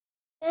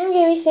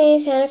saying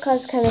Santa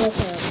Claus is coming to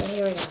town, so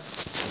here we go.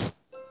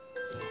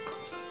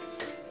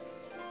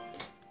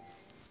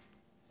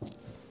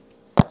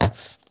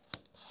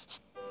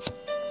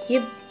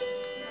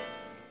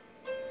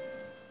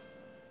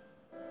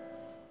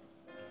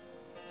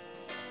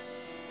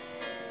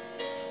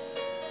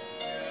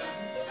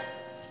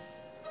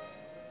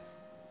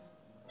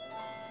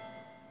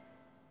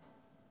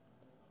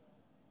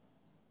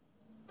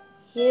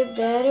 You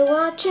better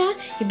watch out,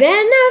 you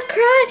better not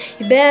cry,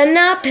 you better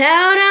not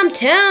pout, I'm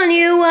telling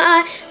you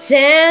why.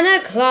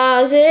 Santa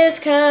Claus is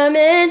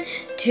coming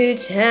to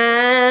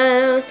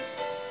town.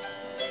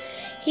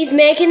 He's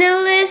making a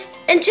list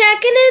and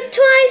checking it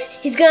twice.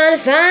 He's gonna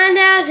find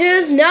out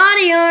who's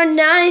naughty or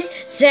nice.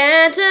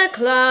 Santa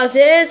Claus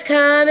is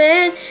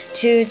coming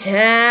to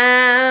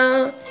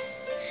town.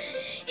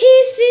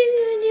 He sees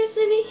you when you're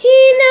sleeping,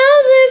 he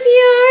knows if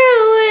you're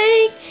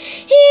awake.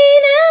 He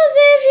knows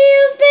if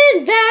you've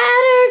been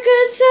bad or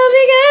good, so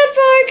be good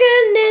for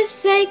goodness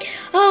sake.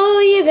 Oh,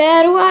 you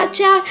better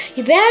watch out,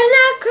 you better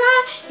not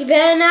cry, you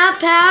better not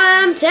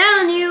pout, I'm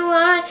telling you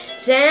why.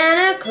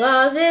 Santa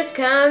Claus is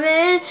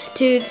coming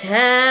to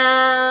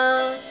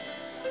town.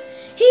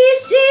 He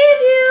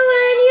sees you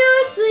when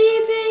you're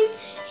sleeping,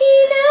 he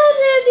knows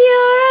if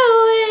you're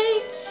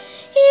awake.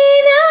 He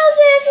knows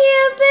if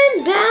you've been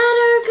bad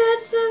or good,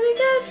 so be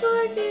good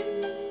for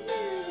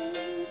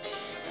goodness.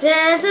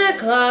 Santa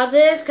Claus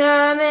is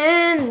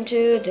coming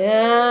to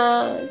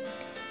town.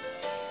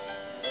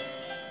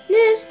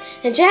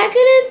 And checking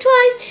it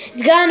twice,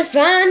 he's gonna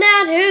find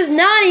out who's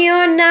naughty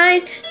or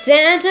nice.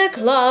 Santa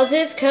Claus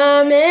is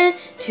coming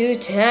to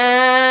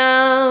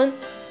town.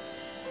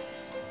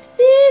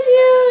 Sees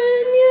you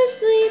when you're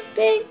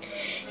sleeping,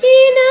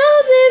 he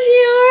knows if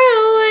you're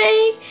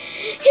awake.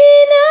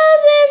 He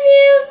knows if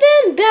you've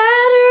been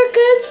bad or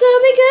good, so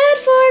be good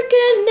for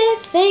goodness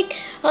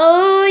sake.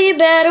 Oh, you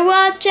better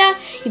watch out,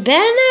 you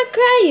better not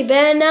cry, you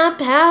better not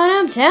pout,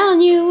 I'm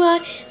telling you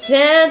why.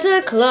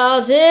 Santa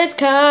Claus is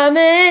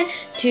coming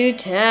to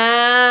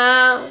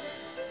town.